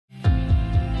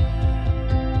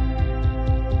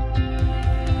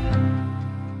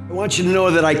want you to know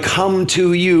that I come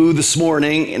to you this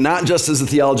morning, not just as a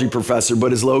theology professor,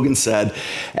 but as Logan said,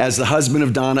 as the husband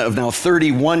of Donna of now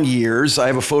 31 years. I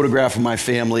have a photograph of my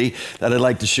family that I'd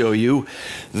like to show you.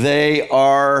 They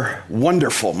are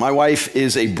wonderful. My wife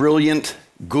is a brilliant,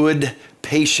 good,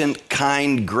 patient,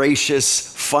 kind,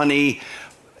 gracious, funny,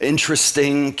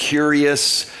 interesting,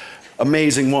 curious,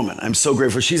 amazing woman. I'm so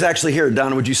grateful. She's actually here.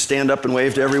 Donna, would you stand up and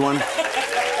wave to everyone?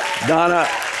 Donna,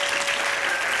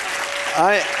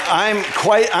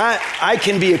 I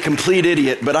can be a complete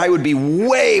idiot, but I would be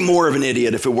way more of an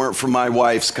idiot if it weren't for my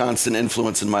wife's constant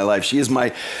influence in my life. She is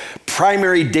my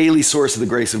primary daily source of the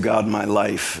grace of God in my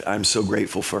life. I'm so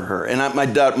grateful for her. And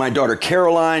my daughter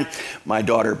Caroline, my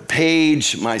daughter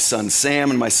Paige, my son Sam,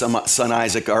 and my son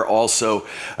Isaac are also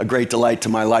a great delight to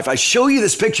my life. I show you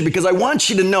this picture because I want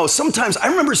you to know, sometimes I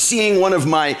remember seeing one of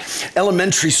my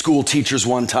elementary school teachers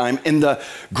one time in the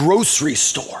grocery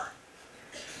store.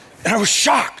 And I was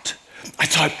shocked. I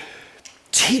thought,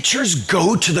 teachers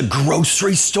go to the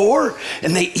grocery store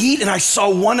and they eat? And I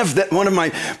saw one of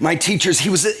my teachers, he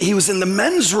was in the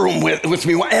men's room with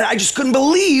me, and I just couldn't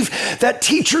believe that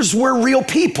teachers were real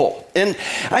people. And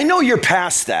I know you're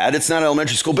past that, it's not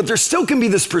elementary school, but there still can be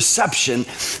this perception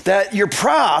that your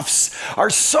profs are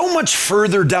so much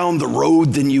further down the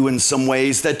road than you in some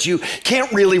ways that you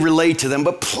can't really relate to them.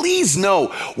 But please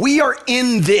know, we are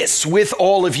in this with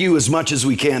all of you as much as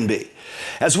we can be.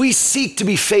 As we seek to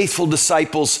be faithful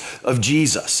disciples of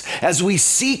Jesus, as we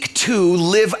seek to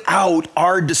live out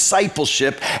our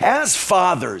discipleship as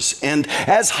fathers and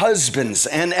as husbands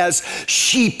and as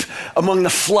sheep among the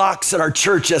flocks at our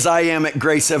church, as I am at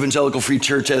Grace Evangelical Free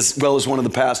Church, as well as one of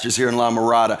the pastors here in La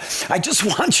Mirada, I just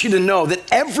want you to know that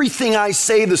everything I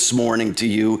say this morning to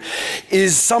you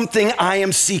is something I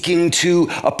am seeking to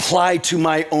apply to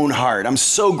my own heart. I'm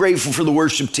so grateful for the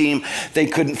worship team.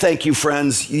 Thank you,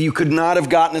 friends. You could not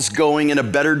have gotten us going in a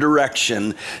better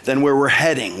direction than where we're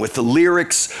heading with the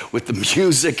lyrics, with the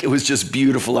music. It was just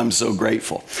beautiful. I'm so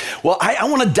grateful. Well, I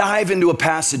want to dive into a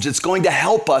passage that's going to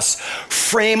help us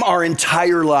frame our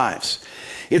entire lives.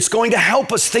 It's going to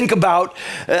help us think about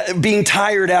being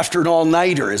tired after an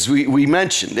all-nighter, as we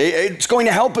mentioned. It's going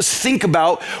to help us think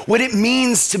about what it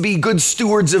means to be good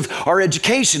stewards of our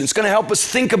education. It's going to help us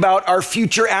think about our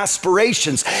future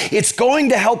aspirations. It's going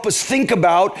to help us think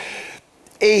about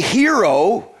a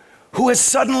hero who has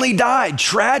suddenly died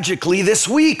tragically this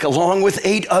week, along with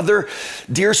 8 other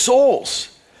dear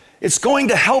souls. It's going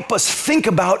to help us think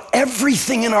about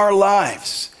everything in our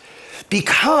lives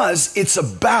because it's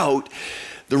about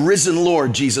the risen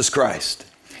Lord Jesus Christ.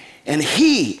 And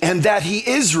that he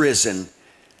is risen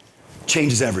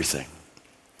changes everything.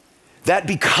 That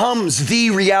becomes the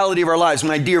reality of our lives.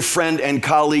 My dear friend and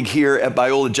colleague here at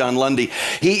Biola, John Lundy,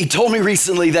 he told me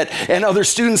recently that, and other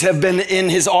students have been in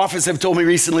his office have told me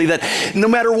recently that no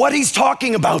matter what he's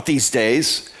talking about these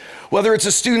days, whether it's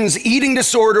a student's eating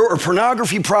disorder or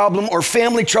pornography problem or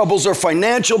family troubles or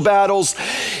financial battles,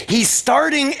 he's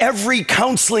starting every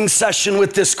counseling session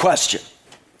with this question.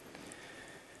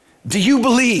 Do you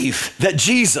believe that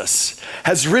Jesus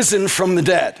has risen from the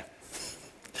dead?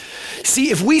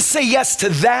 See, if we say yes to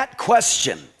that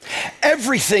question,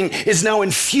 everything is now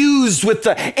infused with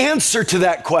the answer to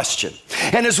that question.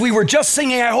 And as we were just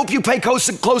singing, I hope you pay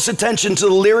close attention to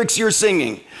the lyrics you're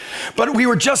singing. But we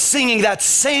were just singing that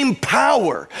same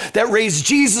power that raised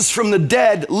Jesus from the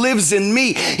dead lives in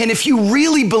me. And if you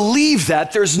really believe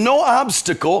that, there's no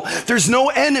obstacle, there's no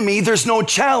enemy, there's no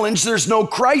challenge, there's no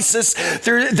crisis,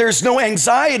 there's no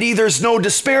anxiety, there's no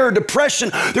despair or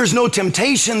depression, there's no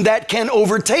temptation that can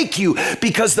overtake you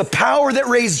because the power that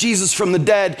raised Jesus from the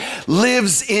dead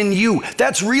lives in you.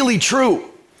 That's really true.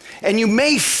 And you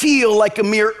may feel like a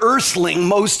mere earthling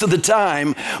most of the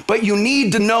time, but you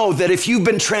need to know that if you've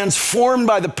been transformed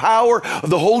by the power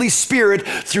of the Holy Spirit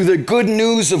through the good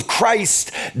news of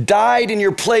Christ, died in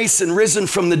your place and risen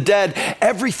from the dead,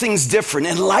 everything's different.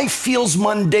 And life feels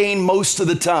mundane most of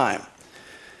the time.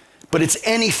 But it's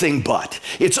anything but.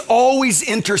 It's always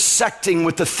intersecting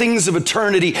with the things of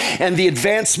eternity and the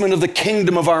advancement of the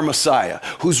kingdom of our Messiah,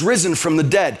 who's risen from the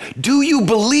dead. Do you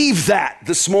believe that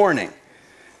this morning?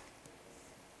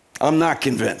 I'm not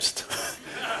convinced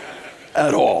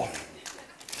at all.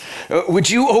 Would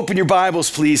you open your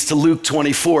Bibles, please, to Luke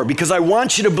 24? Because I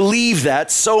want you to believe that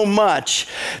so much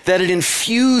that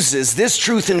this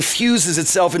truth infuses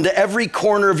itself into every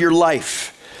corner of your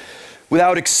life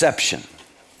without exception.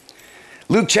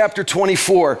 Luke chapter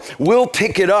 24, we'll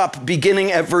pick it up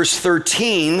beginning at verse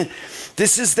 13.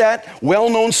 This is that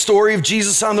well-known story of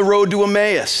Jesus on the road to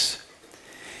Emmaus.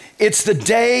 It's the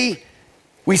day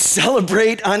we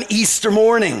celebrate on Easter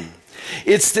morning.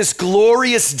 It's this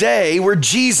glorious day where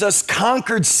Jesus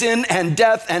conquered sin and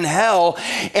death and hell,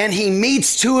 and he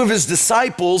meets two of his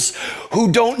disciples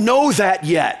who don't know that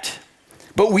yet,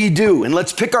 but we do. And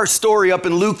let's pick our story up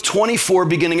in Luke 24,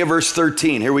 beginning of verse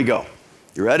 13. Here we go.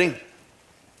 You ready?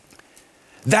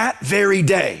 That very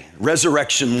day,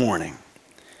 resurrection morning,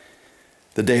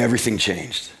 the day everything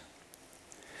changed,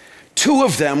 two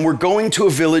of them were going to a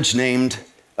village named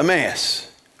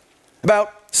Emmaus,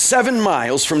 about 7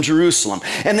 miles from Jerusalem,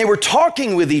 and they were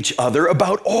talking with each other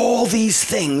about all these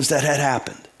things that had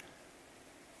happened.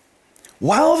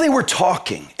 While they were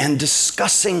talking and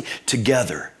discussing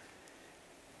together,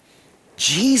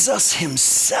 Jesus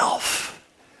himself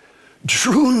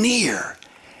drew near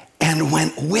and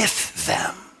went with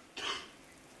them.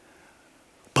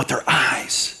 But their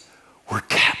eyes were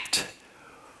kept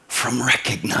from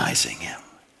recognizing him.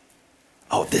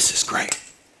 Oh, this is great.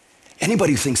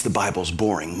 Anybody who thinks the Bible's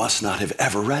boring must not have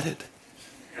ever read it.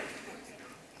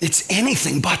 It's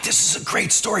anything but. This is a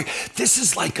great story. This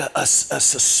is like a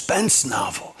suspense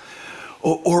novel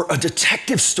or a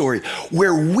detective story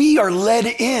where we are led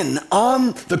in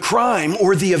on the crime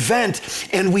or the event,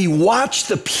 and we watch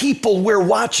the people we're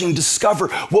watching discover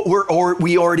what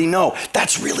we already know.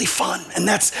 That's really fun, and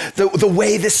that's the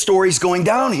way this story's going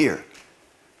down here.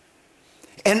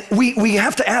 And we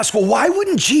have to ask, well, why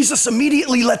wouldn't Jesus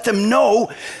immediately let them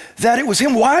know that it was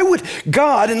him? Why would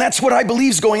God, and that's what I believe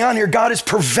is going on here, God is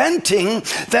preventing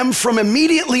them from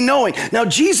immediately knowing. Now,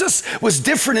 Jesus was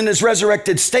different in his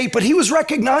resurrected state, but he was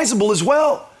recognizable as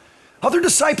well. Other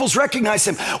disciples recognized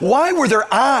him. Why were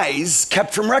their eyes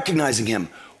kept from recognizing him?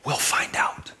 We'll find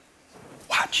out.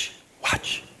 Watch,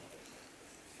 watch,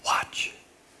 watch.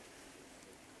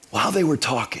 While they were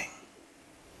talking,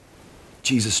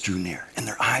 Jesus drew near, and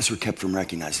their eyes were kept from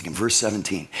recognizing him. Verse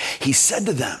 17, he said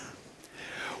to them,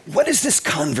 what is this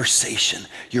conversation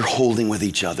you're holding with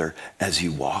each other as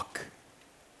you walk?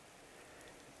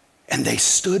 And they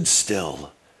stood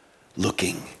still,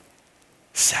 looking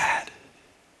sad.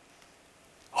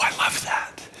 Oh, I love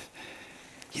that.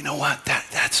 You know what?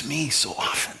 That's me so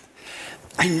often.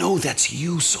 I know that's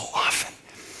you so often.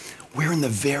 We're in the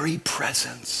very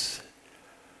presence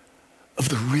of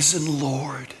the risen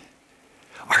Lord,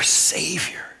 our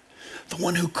Savior, the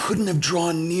one who couldn't have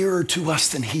drawn nearer to us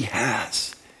than he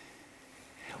has.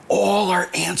 All our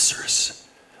answers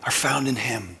are found in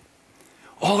him.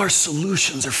 All our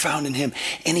solutions are found in him,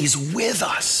 and he's with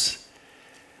us.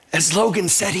 As Logan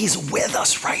said, he's with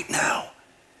us right now,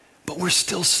 but we're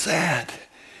still sad.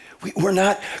 We're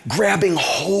not grabbing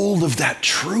hold of that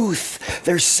truth.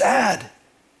 They're sad.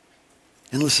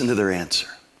 And listen to their answer.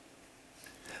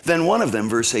 Then one of them,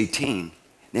 verse 18,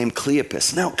 named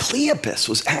Cleopas. Now, Cleopas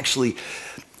was actually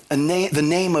the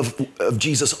name of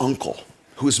Jesus' uncle,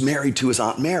 who was married to his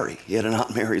Aunt Mary. He had an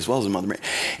Aunt Mary as well as a Mother Mary.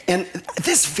 And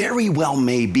this very well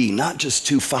may be not just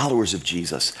two followers of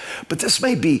Jesus, but this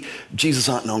may be Jesus'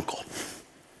 aunt and uncle.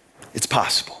 It's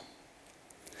possible.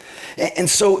 And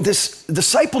so this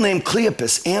disciple named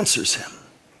Cleopas answers him.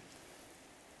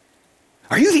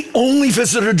 Are you the only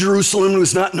visitor to Jerusalem who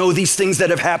does not know these things that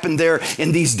have happened there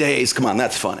in these days? Come on,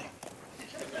 that's funny.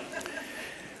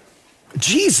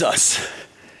 Jesus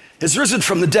is risen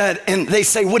from the dead, and they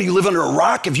say, what, do you live under a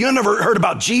rock? Have you never heard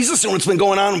about Jesus and what's been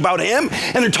going on about him?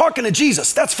 And they're talking to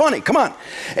Jesus. That's funny, come on.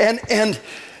 And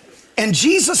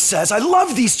Jesus says, I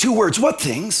love these two words, what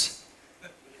things?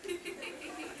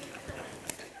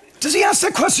 Does he ask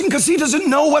that question because he doesn't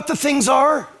know what the things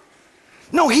are?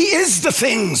 No, he is the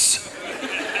things.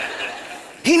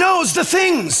 He knows the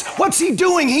things. What's he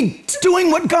doing? He's doing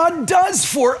what God does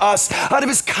for us out of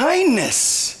his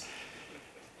kindness.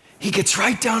 He gets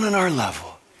right down on our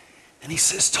level and he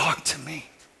says, talk to me.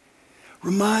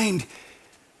 Remind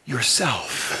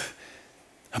yourself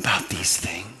about these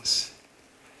things.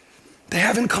 They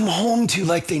haven't come home to you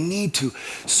like they need to,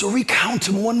 so recount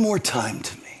them one more time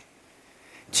to me.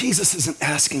 Jesus isn't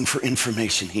asking for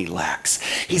information he lacks.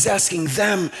 He's asking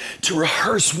them to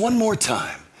rehearse one more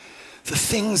time the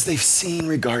things they've seen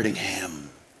regarding him.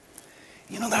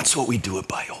 You know, that's what we do at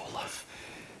Biola.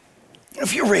 You know,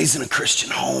 if you're raised in a Christian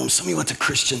home, some of you went to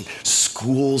Christian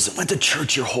schools and went to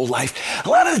church your whole life, a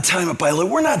lot of the time at Biola,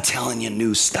 we're not telling you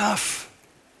new stuff.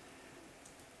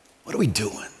 What are we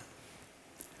doing?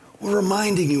 We're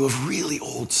reminding you of really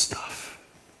old stuff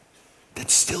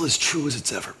that's still as true as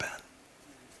it's ever been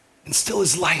and still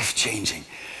as life-changing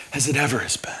as it ever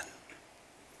has been.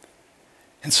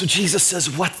 And so Jesus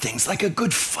says, what things? Like a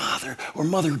good father or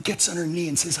mother who gets on her knee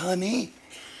and says, honey,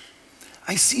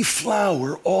 I see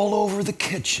flour all over the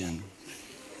kitchen.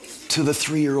 To the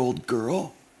 3-year-old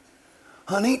girl,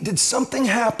 honey, did something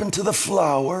happen to the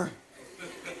flour?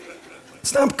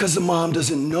 It's not because the mom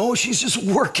doesn't know. She's just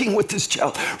working with this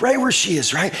child right where she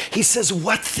is, right? He says,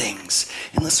 what things?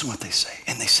 And listen what they say.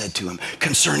 And they said to him,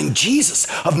 concerning Jesus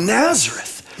of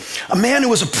Nazareth, a man who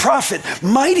was a prophet,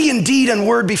 mighty in deed and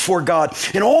word before God,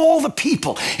 and all the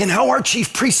people, and how our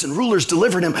chief priests and rulers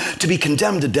delivered him to be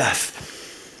condemned to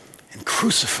death and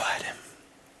crucified him.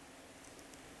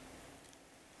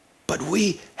 But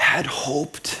we had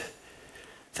hoped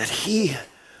that he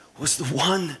was the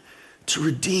one to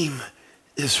redeem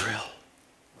Israel.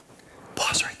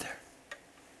 Pause right there.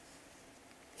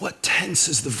 What tense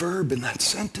is the verb in that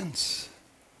sentence?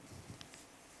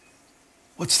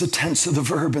 What's the tense of the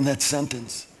verb in that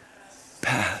sentence?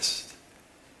 Past.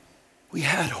 We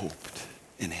had hoped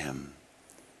in him.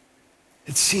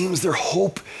 It seems their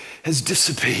hope has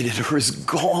dissipated or is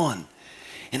gone.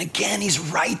 And again, he's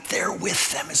right there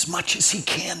with them as much as he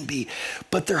can be.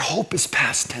 But their hope is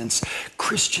past tense.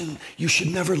 Christian, you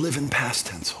should never live in past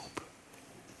tense hope.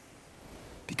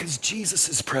 Because Jesus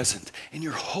is present, and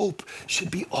your hope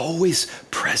should be always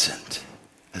present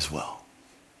as well.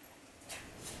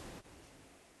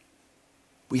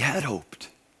 We had hoped,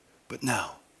 but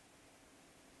now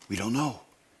we don't know.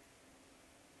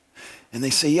 And they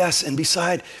say yes, and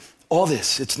beside all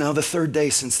this, it's now the third day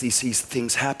since these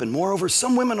things happened. Moreover,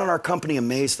 some women in our company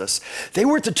amazed us. They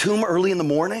were at the tomb early in the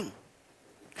morning.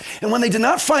 And when they did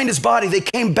not find his body, they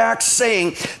came back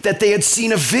saying that they had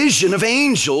seen a vision of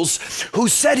angels who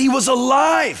said he was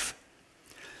alive.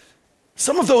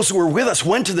 Some of those who were with us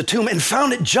went to the tomb and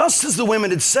found it just as the women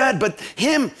had said, but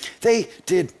him they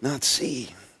did not see.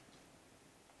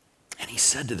 And he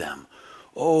said to them,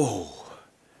 oh,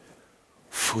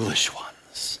 foolish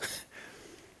ones,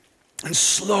 and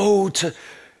slow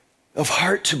of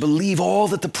heart to believe all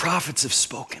that the prophets have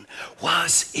spoken.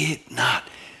 Was it not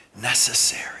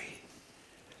necessary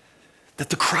that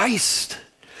the Christ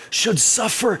should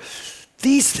suffer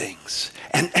these things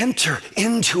and enter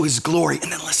into his glory?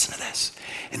 And then listen to this.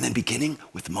 And then beginning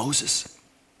with Moses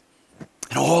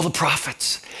and all the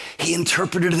prophets, he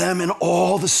interpreted them in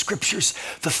all the scriptures,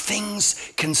 the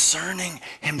things concerning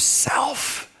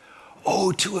himself.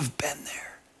 Oh, to have been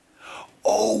there.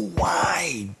 Oh,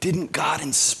 why didn't God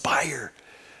inspire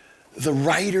the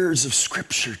writers of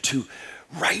scripture to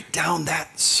write down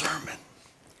that sermon?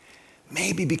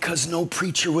 Maybe because no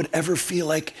preacher would ever feel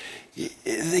like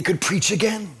they could preach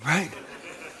again, right?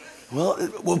 Well,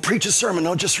 we'll preach a sermon.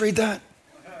 No, just read that.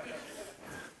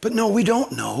 But no, we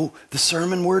don't know the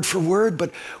sermon word for word,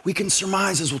 but we can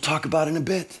surmise, as we'll talk about in a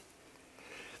bit.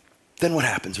 Then what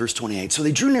happens? Verse 28. So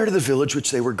they drew near to the village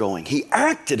which they were going. He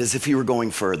acted as if he were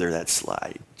going further. That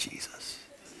slide, Jesus.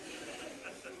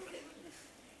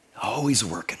 Always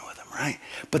working with him, right?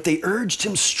 But they urged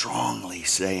him strongly,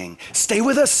 saying, stay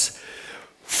with us,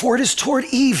 for it is toward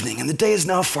evening, and the day is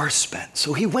now far spent.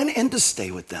 So he went in to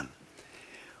stay with them.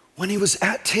 When he was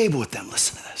at table with them,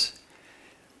 listen to this.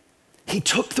 He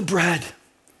took the bread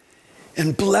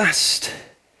and blessed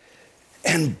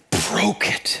and broke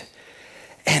it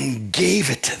and gave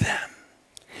it to them.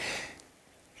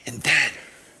 And then,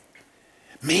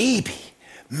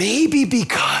 maybe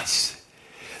because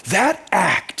that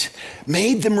act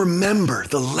made them remember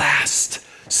the last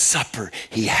supper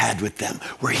he had with them,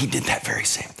 where he did that very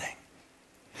same thing.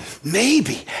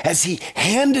 Maybe as he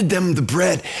handed them the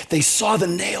bread, they saw the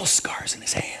nail scars in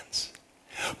his hands.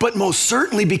 But most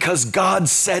certainly because God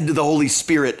said to the Holy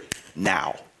Spirit,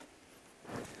 now.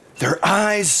 Their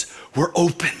eyes were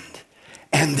opened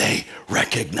and they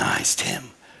recognized him.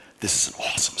 This is an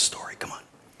awesome story, come on.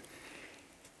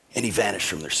 And he vanished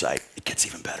from their sight. It gets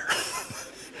even better.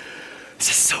 This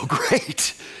is so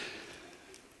great.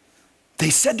 They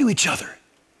said to each other,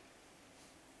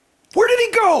 where did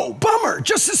he go? Bummer,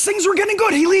 just as things were getting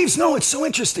good, he leaves. No, it's so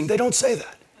interesting, they don't say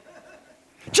that.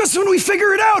 Just when we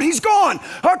figure it out, he's gone.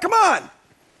 Oh, come on.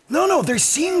 No, they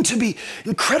seem to be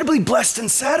incredibly blessed and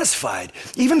satisfied,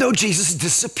 even though Jesus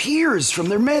disappears from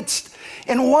their midst.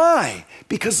 And why?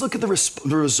 Because look at the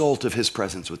result of his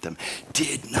presence with them.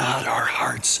 Did not our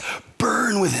hearts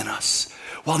burn within us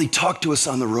while he talked to us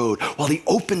on the road, while he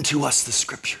opened to us the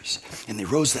scriptures? And they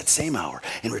rose that same hour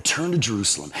and returned to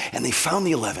Jerusalem. And they found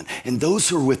the 11, and those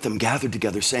who were with them gathered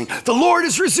together, saying, the Lord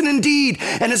is risen indeed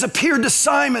and has appeared to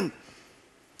Simon.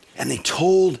 And they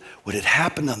told what had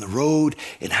happened on the road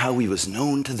and how he was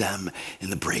known to them in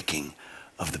the breaking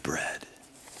of the bread.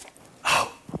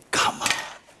 Oh, come on.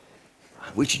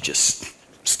 We should just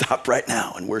stop right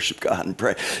now and worship God and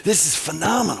pray. This is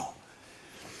phenomenal.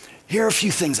 Here are a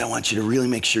few things I want you to really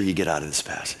make sure you get out of this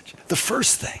passage. The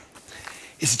first thing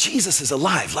is Jesus is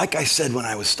alive. Like I said when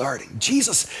I was starting,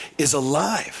 Jesus is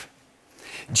alive.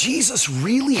 Jesus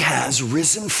really has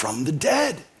risen from the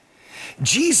dead.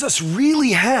 Jesus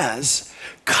really has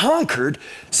conquered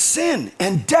sin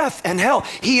and death and hell.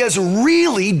 He has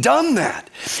really done that.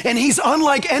 And he's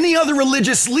unlike any other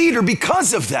religious leader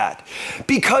because of that.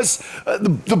 Because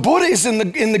the Buddha is in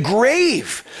the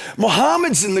grave.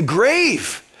 Muhammad's in the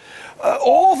grave.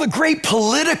 All the great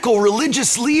political,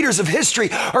 religious leaders of history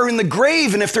are in the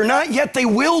grave, and if they're not yet, they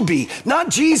will be. Not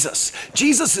Jesus.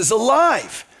 Jesus is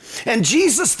alive. And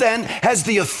Jesus then has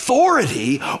the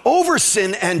authority over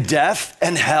sin and death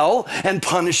and hell and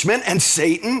punishment and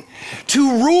Satan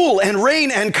to rule and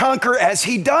reign and conquer as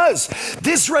he does.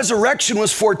 This resurrection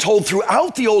was foretold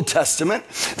throughout the Old Testament.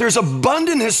 There's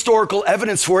abundant historical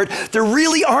evidence for it. There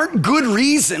really aren't good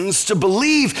reasons to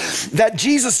believe that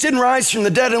Jesus didn't rise from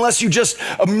the dead unless you just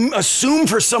assume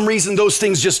for some reason those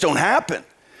things just don't happen.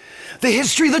 The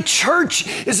history of the church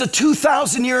is a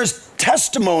 2,000 years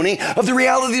testimony of the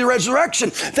reality of the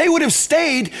resurrection. They would have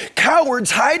stayed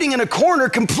cowards hiding in a corner,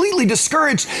 completely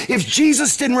discouraged, if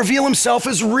Jesus didn't reveal himself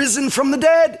as risen from the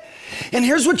dead. And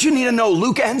here's what you need to know.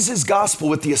 Luke ends his gospel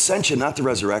with the ascension, not the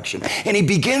resurrection. And he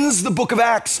begins the book of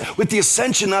Acts with the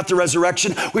ascension, not the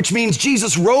resurrection, which means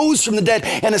Jesus rose from the dead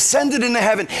and ascended into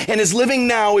heaven and is living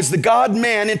now as the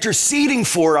God-man, interceding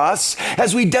for us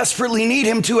as we desperately need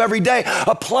him to every day,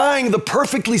 applying the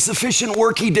perfectly sufficient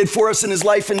work he did for us in his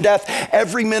life and death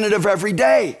every minute of every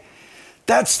day.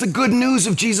 That's the good news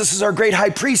of Jesus as our great high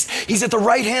priest. He's at the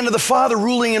right hand of the Father,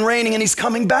 ruling and reigning, and he's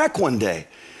coming back one day.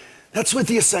 That's what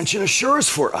the ascension assures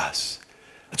for us.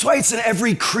 That's why it's in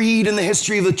every creed in the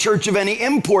history of the church of any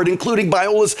import, including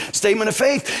Biola's statement of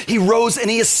faith. He rose and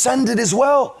he ascended as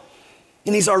well.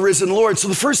 And he's our risen Lord. So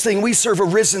the first thing, we serve a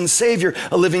risen Savior,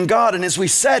 a living God. And as we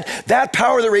said, that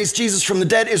power that raised Jesus from the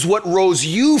dead is what rose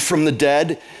you from the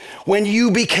dead when you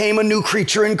became a new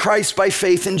creature in Christ by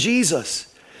faith in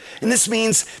Jesus. And this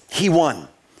means he won.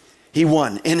 He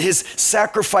won. And his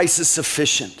sacrifice is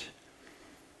sufficient.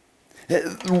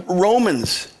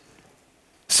 Romans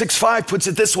 6:5 puts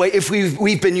it this way: if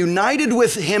we've been united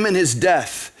with him in his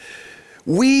death,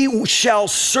 we shall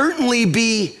certainly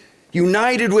be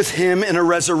united with him in a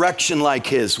resurrection like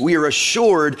his. We are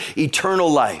assured eternal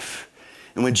life.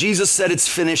 And when Jesus said it's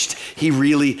finished, he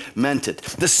really meant it.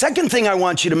 The second thing I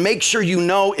want you to make sure you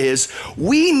know is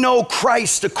we know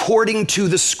Christ according to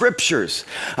the scriptures.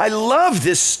 I love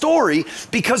this story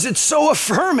because it's so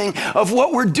affirming of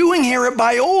what we're doing here at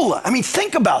Biola. I mean,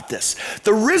 think about this.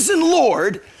 The risen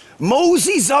Lord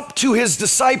moseys up to his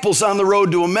disciples on the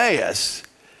road to Emmaus,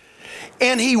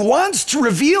 and he wants to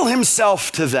reveal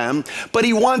himself to them, but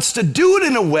he wants to do it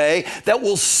in a way that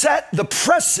will set the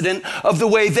precedent of the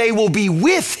way they will be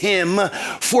with him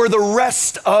for the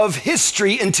rest of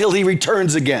history until he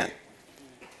returns again.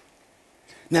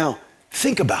 Now,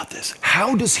 think about this.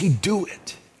 How does he do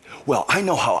it? Well, I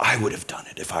know how I would have done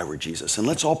it if I were Jesus. And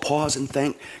let's all pause and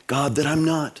thank God that I'm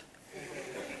not.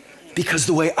 Because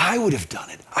the way I would have done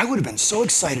it, I would have been so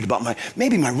excited about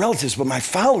maybe my relatives, but my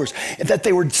followers, that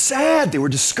they were sad, they were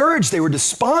discouraged, they were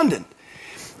despondent.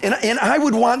 And I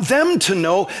would want them to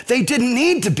know they didn't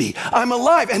need to be. I'm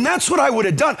alive. And that's what I would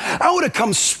have done. I would have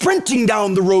come sprinting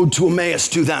down the road to Emmaus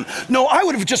to them. No, I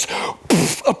would have just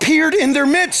appeared in their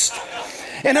midst.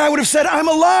 And I would have said, I'm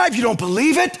alive. You don't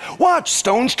believe it? Watch,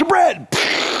 stones to bread.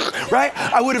 Right?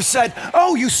 I would have said,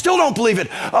 oh, you still don't believe it.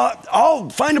 I'll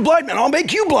find a blind man. I'll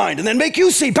make you blind and then make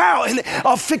you see. Pow. And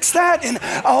I'll fix that. And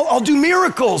I'll do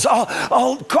miracles.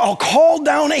 I'll call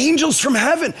down angels from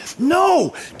heaven.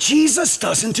 No, Jesus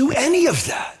doesn't do any of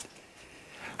that.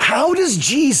 How does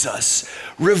Jesus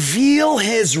reveal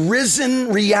his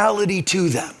risen reality to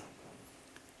them?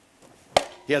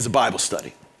 He has a Bible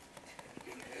study.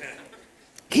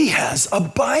 He has a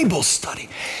Bible study.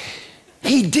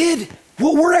 He did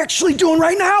what we're actually doing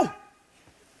right now.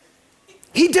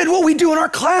 He did what we do in our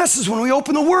classes when we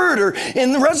open the Word, or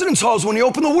in the residence halls when we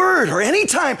open the Word, or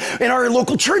anytime in our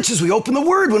local churches we open the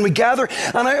Word, when we gather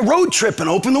on a road trip and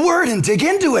open the Word and dig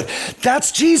into it.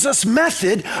 That's Jesus'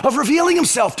 method of revealing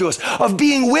himself to us, of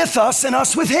being with us and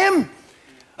us with him.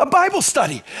 A Bible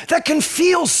study that can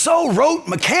feel so rote,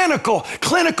 mechanical,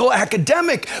 clinical,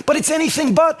 academic, but it's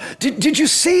anything but. Did you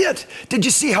see it? Did you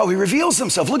see how he reveals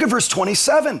himself? Look at verse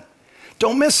 27.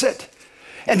 Don't miss it.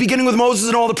 And beginning with Moses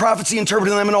and all the prophets, he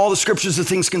interpreted them in all the scriptures, the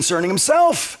things concerning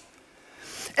himself.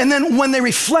 And then when they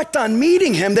reflect on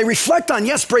meeting him, they reflect on,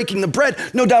 yes, breaking the bread,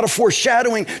 no doubt a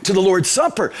foreshadowing to the Lord's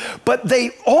Supper. But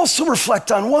they also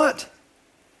reflect on what?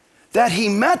 That he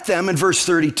met them in verse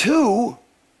 32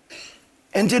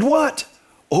 and did what?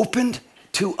 Opened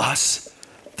to us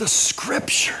the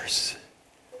scriptures.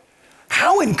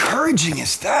 How encouraging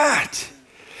is that?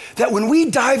 that when we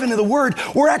dive into the Word,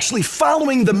 we're actually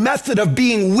following the method of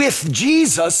being with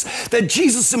Jesus that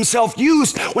Jesus himself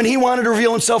used when he wanted to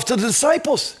reveal himself to the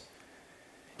disciples.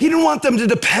 He didn't want them to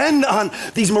depend on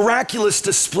these miraculous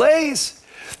displays.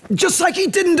 Just like he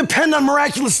didn't depend on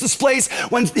miraculous displays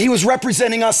when he was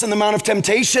representing us in the Mount of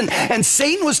Temptation and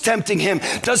Satan was tempting him.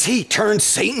 Does he turn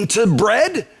Satan to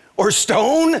bread or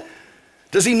stone?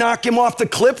 Does he knock him off the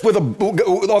cliff with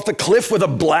a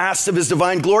blast of his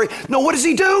divine glory? No, what does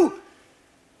he do?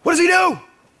 What does he do?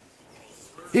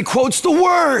 He quotes the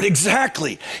Word,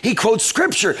 exactly. He quotes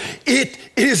Scripture. It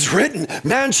is written,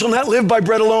 man shall not live by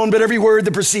bread alone, but every word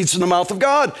that proceeds from the mouth of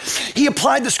God. He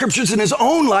applied the Scriptures in his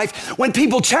own life. When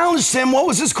people challenged him, what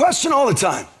was his question all the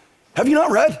time? Have you not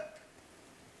read?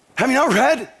 Have you not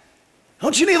read?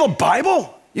 Don't you need the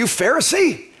Bible, you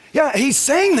Pharisee? Yeah, he's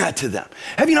saying that to them.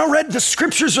 Have you not read? The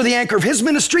Scriptures are the anchor of his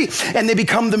ministry, and they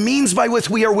become the means by which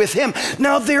we are with him.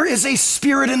 Now, there is a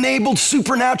Spirit-enabled,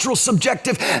 supernatural,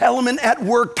 subjective element at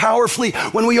work powerfully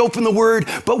when we open the Word,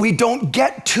 but we don't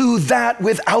get to that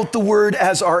without the Word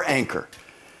as our anchor.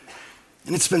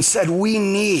 And it's been said we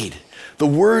need the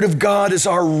Word of God as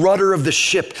our rudder of the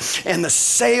ship, and the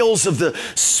sails of the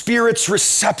Spirit's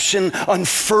reception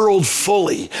unfurled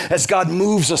fully as God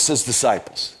moves us as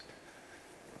disciples.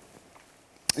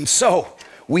 And so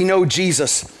we know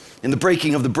Jesus in the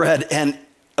breaking of the bread and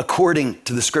according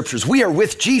to the Scriptures. We are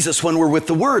with Jesus when we're with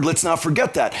the Word. Let's not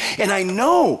forget that. And I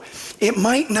know it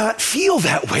might not feel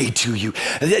that way to you.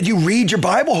 That you read your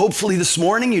Bible, hopefully this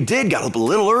morning you did, got up a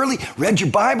little early, read your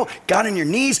Bible, got on your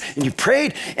knees and you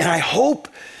prayed. And I hope,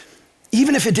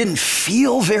 even if it didn't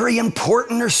feel very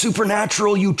important or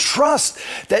supernatural, you trust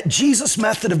that Jesus'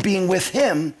 method of being with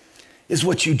him is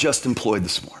what you just employed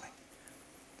this morning.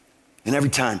 And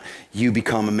every time you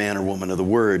become a man or woman of the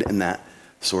Word in that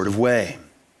sort of way.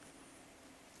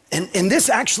 And this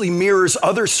actually mirrors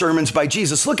other sermons by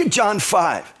Jesus. Look at John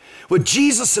 5, what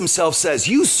Jesus himself says.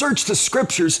 You search the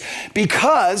Scriptures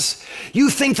because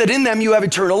you think that in them you have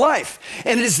eternal life.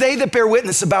 And it is they that bear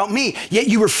witness about me. Yet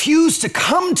you refuse to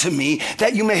come to me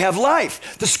that you may have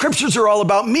life. The Scriptures are all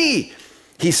about me,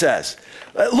 he says.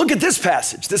 Look at this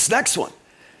passage, this next one.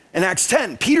 In Acts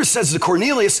 10, Peter says to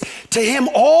Cornelius, to him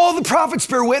all the prophets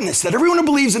bear witness that everyone who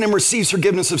believes in him receives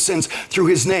forgiveness of sins through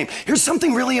his name. Here's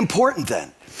something really important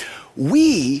then.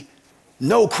 We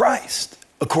know Christ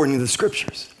according to the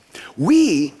Scriptures.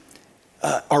 We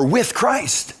are with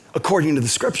Christ according to the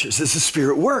Scriptures as the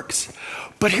Spirit works.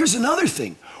 But here's another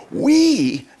thing.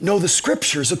 We know the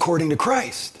Scriptures according to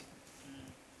Christ.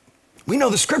 We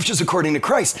know the Scriptures according to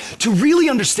Christ. To really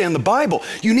understand the Bible,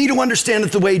 you need to understand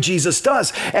it the way Jesus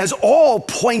does, as all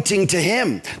pointing to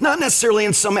him. Not necessarily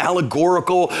in some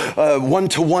allegorical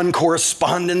one-to-one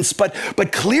correspondence, but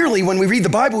clearly when we read the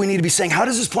Bible, we need to be saying, how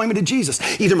does this point me to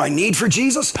Jesus? Either my need for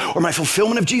Jesus or my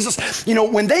fulfillment of Jesus. You know,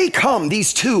 when they come,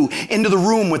 these two, into the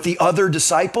room with the other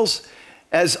disciples,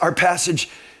 as our passage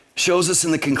shows us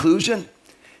in the conclusion,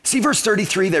 see verse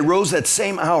 33, they rose that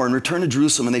same hour and returned to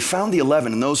Jerusalem, and they found the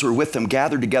 11 and those who were with them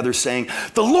gathered together saying,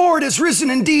 the Lord has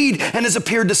risen indeed and has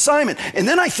appeared to Simon. And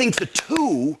then I think the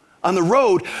two on the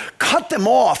road cut them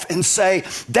off and say,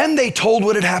 then they told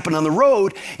what had happened on the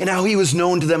road and how he was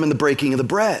known to them in the breaking of the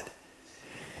bread.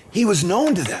 He was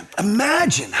known to them.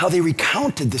 Imagine how they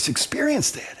recounted this experience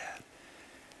they had had.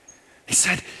 He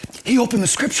said, he opened the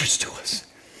Scriptures to us.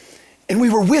 And we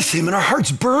were with him, and our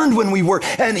hearts burned when we were,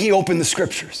 and he opened the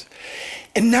Scriptures.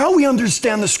 And now we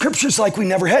understand the Scriptures like we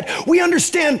never had. We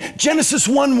understand Genesis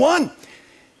 1:1.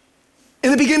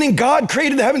 In the beginning, God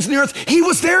created the heavens and the earth. He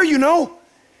was there, you know.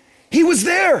 He was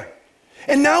there.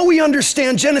 And now we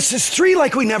understand Genesis 3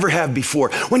 like we never have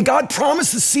before. When God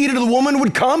promised the seed of the woman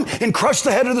would come and crush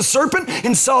the head of the serpent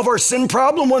and solve our sin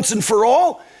problem once and for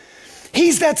all.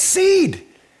 He's that seed.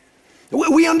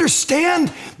 We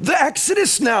understand the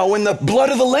Exodus now when the blood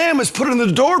of the lamb is put on the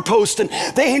doorpost and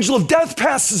the angel of death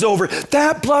passes over.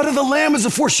 That blood of the lamb is a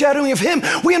foreshadowing of him.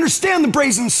 We understand the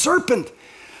brazen serpent,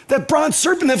 that bronze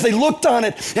serpent, if they looked on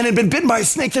it and had been bitten by a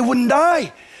snake, they wouldn't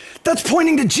die. That's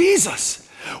pointing to Jesus.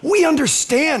 We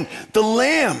understand the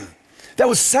lamb that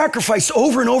was sacrificed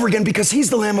over and over again because he's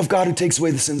the Lamb of God who takes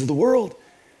away the sins of the world.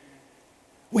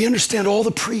 We understand all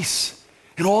the priests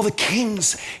and all the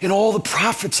kings and all the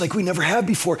prophets like we never have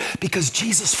before because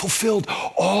Jesus fulfilled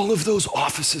all of those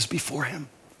offices before him.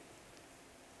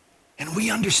 And we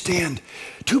understand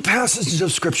two passages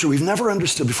of Scripture we've never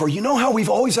understood before. You know how we've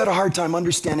always had a hard time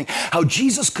understanding how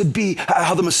Jesus could be,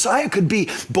 how the Messiah could be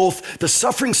both the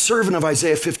suffering servant of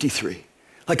Isaiah 53,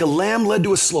 like a lamb led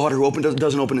to a slaughter who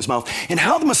doesn't open his mouth, and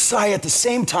how the Messiah at the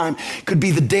same time could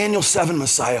be the Daniel 7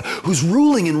 Messiah who's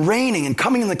ruling and reigning and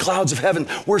coming in the clouds of heaven,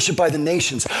 worshiped by the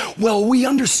nations. Well, we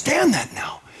understand that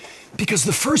now because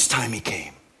the first time he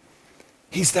came,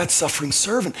 he's that suffering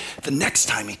servant. The next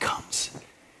time he comes,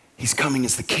 he's coming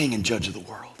as the king and judge of the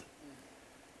world.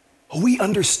 We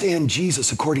understand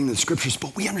Jesus according to the scriptures,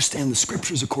 but we understand the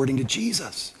scriptures according to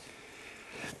Jesus.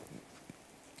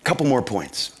 A couple more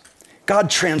points. God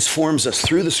transforms us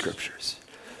through the scriptures.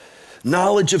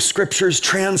 Knowledge of scriptures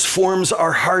transforms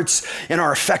our hearts and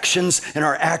our affections and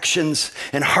our actions,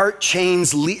 and heart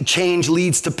change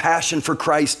leads to passion for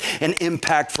Christ and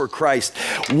impact for Christ.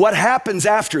 What happens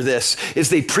after this is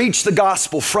they preach the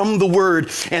gospel from the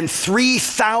word, and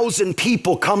 3,000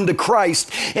 people come to Christ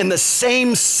in the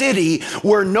same city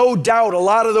where no doubt a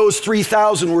lot of those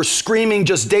 3,000 were screaming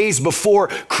just days before,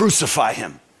 "Crucify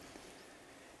him."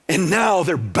 And now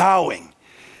they're bowing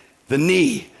the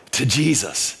knee to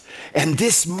Jesus. And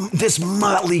this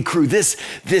motley crew, this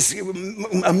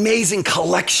amazing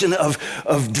collection of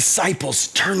disciples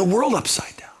turn the world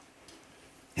upside down.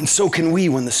 And so can we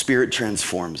when the Spirit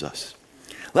transforms us.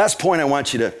 Last point I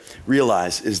want you to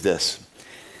realize is this.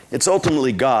 It's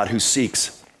ultimately God who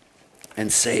seeks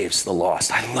and saves the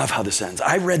lost. I love how this ends.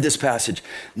 I read this passage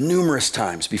numerous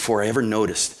times before I ever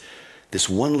noticed this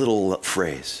one little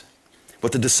phrase.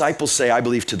 What the disciples say, I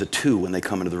believe, to the two when they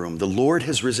come into the room. The Lord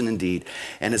has risen indeed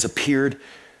and has appeared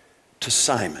to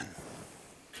Simon.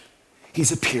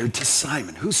 He's appeared to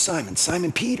Simon. Who's Simon?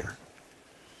 Simon Peter.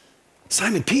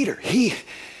 Simon Peter. He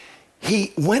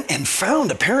went and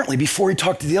found, apparently, before he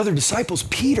talked to the other disciples,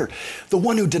 Peter, the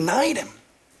one who denied him.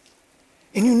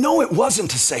 And you know it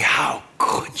wasn't to say, "How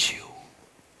could you?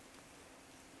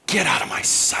 Get out of my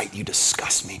sight, you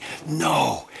disgust me."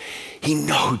 No, he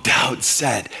no doubt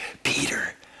said,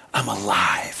 "Peter, I'm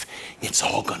alive. It's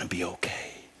all gonna be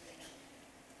okay.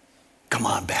 Come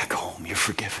on back home, you're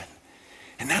forgiven."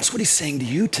 And that's what he's saying to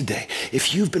you today,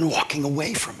 if you've been walking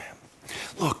away from him.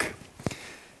 Look,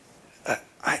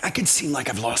 I can seem like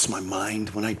I've lost my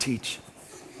mind when I teach.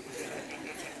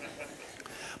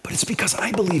 But it's because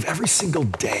I believe every single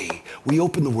day we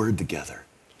open the word together,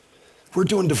 we're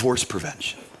doing divorce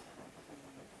prevention.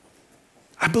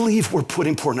 I believe we're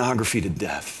putting pornography to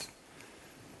death.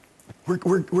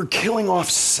 We're killing off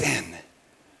sin.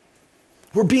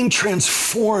 We're being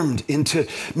transformed into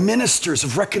ministers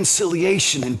of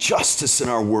reconciliation and justice in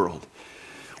our world.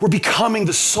 We're becoming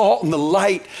the salt and the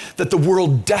light that the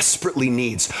world desperately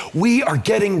needs. We are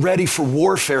getting ready for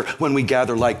warfare when we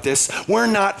gather like this. We're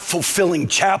not fulfilling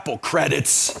chapel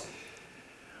credits.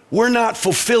 We're not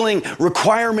fulfilling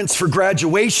requirements for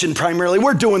graduation primarily.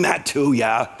 We're doing that too,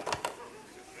 yeah.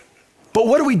 But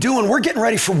what are we doing? We're getting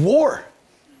ready for war.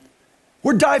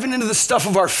 We're diving into the stuff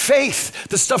of our faith,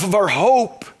 the stuff of our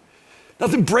hope.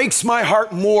 Nothing breaks my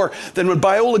heart more than when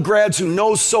Biola grads who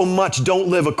know so much don't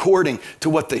live according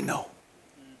to what they know.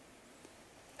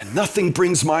 And nothing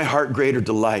brings my heart greater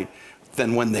delight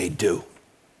than when they do.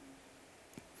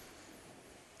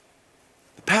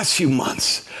 The past few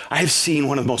months, I have seen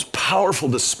one of the most powerful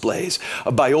displays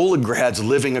of Biola grads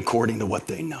living according to what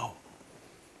they know.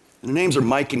 And their names are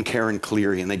Mike and Karen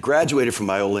Cleary, and they graduated from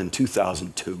Biola in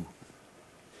 2002.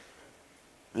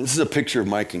 And this is a picture of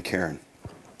Mike and Karen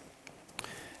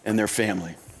and their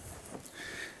family.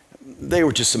 They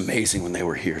were just amazing when they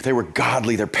were here. They were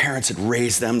godly. Their parents had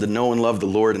raised them to know and love the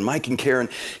Lord. And Mike and Karen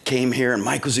came here, and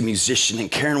Mike was a musician, and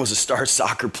Karen was a star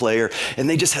soccer player. And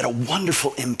they just had a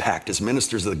wonderful impact as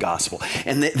ministers of the gospel.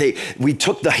 And we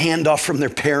took the handoff from their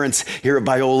parents here at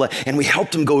Biola, and we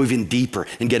helped them go even deeper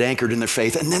and get anchored in their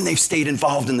faith. And then they've stayed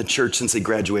involved in the church since they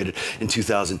graduated in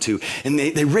 2002. And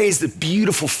they raised a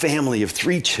beautiful family of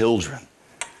 3 children.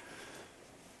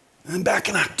 And then back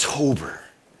in October,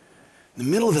 in the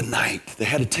middle of the night, they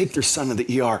had to take their son to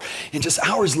the ER, and just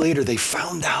hours later, they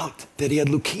found out that he had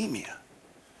leukemia.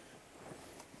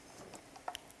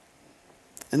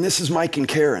 And this is Mike and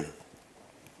Karen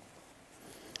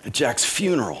at Jack's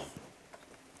funeral,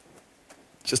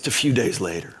 just a few days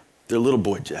later. Their little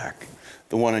boy, Jack,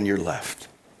 the one on your left,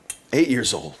 8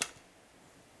 years old.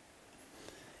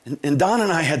 And Don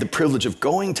and I had the privilege of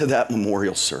going to that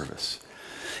memorial service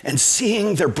and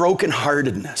seeing their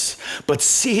brokenheartedness, but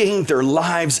seeing their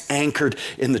lives anchored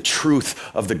in the truth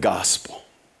of the gospel.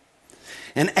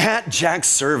 And at Jack's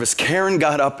service, Karen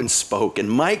got up and spoke, and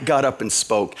Mike got up and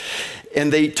spoke,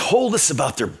 and they told us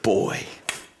about their boy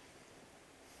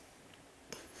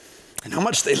and how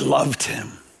much they loved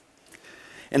him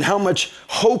and how much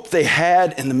hope they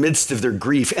had in the midst of their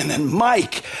grief. And then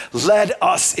Mike led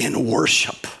us in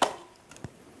worship.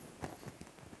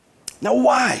 Now,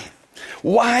 why?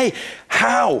 Why?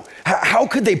 How? How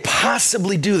could they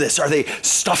possibly do this? Are they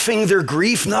stuffing their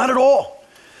grief? Not at all.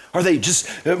 Are they just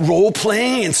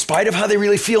role-playing in spite of how they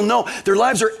really feel? No, their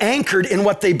lives are anchored in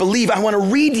what they believe. I want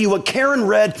to read you what Karen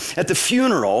read at the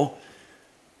funeral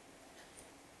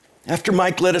after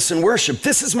Mike led us in worship.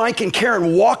 This is Mike and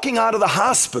Karen walking out of the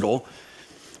hospital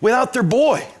without their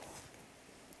boy.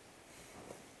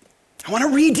 I want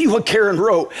to read you what Karen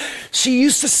wrote. She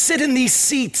used to sit in these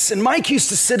seats, and Mike used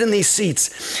to sit in these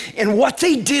seats. And what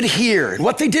they did here, and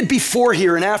what they did before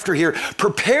here and after here,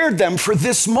 prepared them for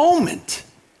this moment.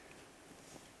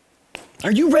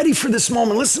 Are you ready for this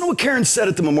moment? Listen to what Karen said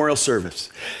at the memorial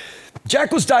service.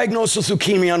 Jack was diagnosed with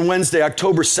leukemia on Wednesday,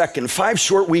 October 2nd. 5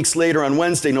 short weeks later, on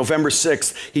Wednesday, November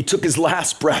 6th, he took his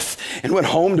last breath and went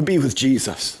home to be with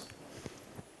Jesus.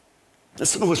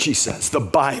 Listen to what she says. The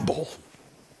Bible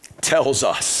tells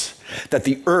us that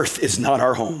the earth is not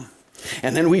our home,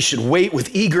 and then we should wait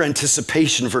with eager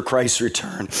anticipation for Christ's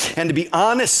return. And to be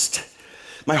honest,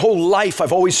 my whole life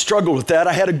I've always struggled with that.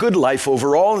 I had a good life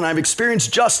overall, and I've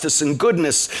experienced justice and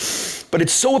goodness, but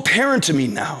it's so apparent to me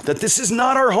now that this is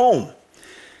not our home.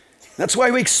 That's why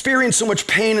we experience so much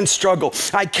pain and struggle.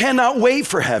 I cannot wait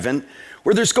for heaven,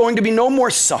 where there's going to be no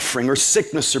more suffering or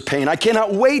sickness or pain. I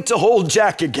cannot wait to hold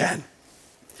Jack again.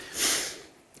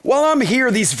 While I'm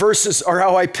here, these verses are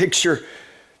how I picture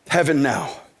heaven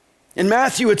now. In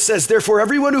Matthew, it says, therefore,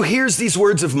 everyone who hears these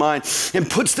words of mine and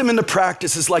puts them into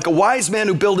practice is like a wise man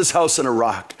who built his house on a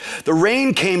rock. The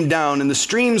rain came down and the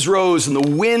streams rose and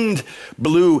the wind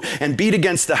blew and beat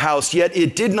against the house, yet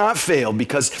it did not fail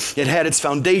because it had its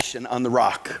foundation on the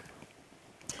rock.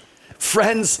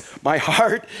 Friends, my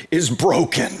heart is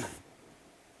broken.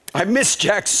 I miss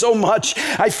Jack so much.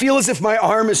 I feel as if my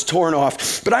arm is torn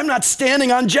off, but I'm not standing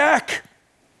on Jack.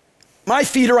 My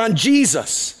feet are on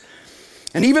Jesus.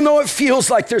 And even though it feels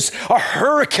like there's a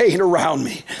hurricane around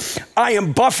me, I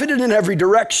am buffeted in every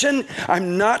direction.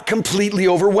 I'm not completely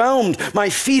overwhelmed. My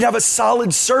feet have a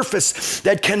solid surface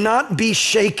that cannot be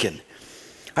shaken.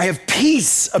 I have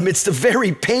peace amidst a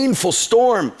very painful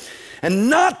storm, and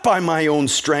not by my own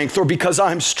strength or because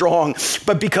I'm strong,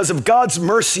 but because of God's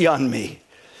mercy on me.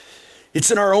 It's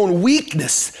in our own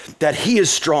weakness that he is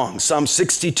strong. Psalm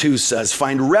 62 says,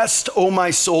 find rest, O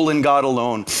my soul, in God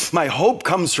alone. My hope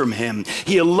comes from him.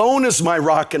 He alone is my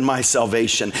rock and my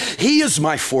salvation. He is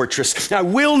my fortress. I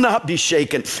will not be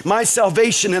shaken. My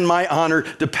salvation and my honor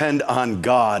depend on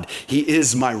God. He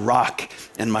is my rock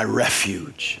and my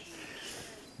refuge.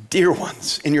 Dear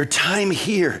ones, in your time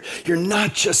here, you're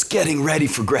not just getting ready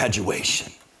for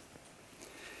graduation.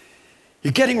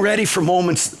 You're getting ready for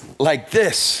moments like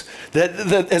this, that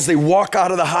as they walk out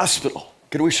of the hospital.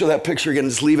 Can we show that picture again?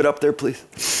 Just leave it up there,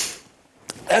 please.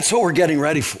 That's what we're getting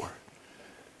ready for.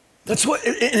 That's what,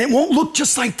 and it won't look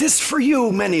just like this for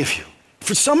you, many of you.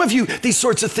 For some of you, these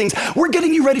sorts of things, we're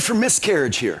getting you ready for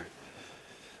miscarriage here.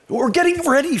 We're getting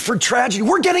ready for tragedy.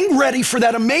 We're getting ready for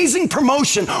that amazing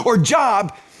promotion or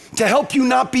job to help you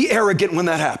not be arrogant when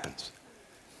that happens.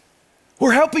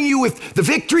 We're helping you with the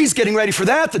victories, getting ready for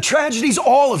that, the tragedies,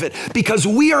 all of it, because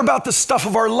we are about the stuff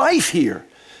of our life here.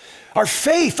 Our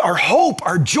faith, our hope,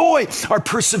 our joy, our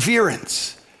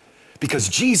perseverance, because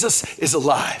Jesus is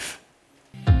alive.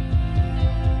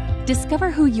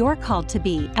 Discover who you're called to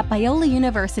be at Biola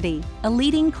University, a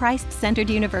leading Christ-centered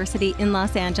university in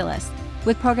Los Angeles,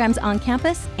 with programs on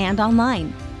campus and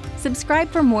online. Subscribe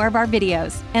for more of our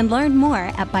videos and learn more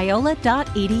at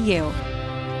biola.edu.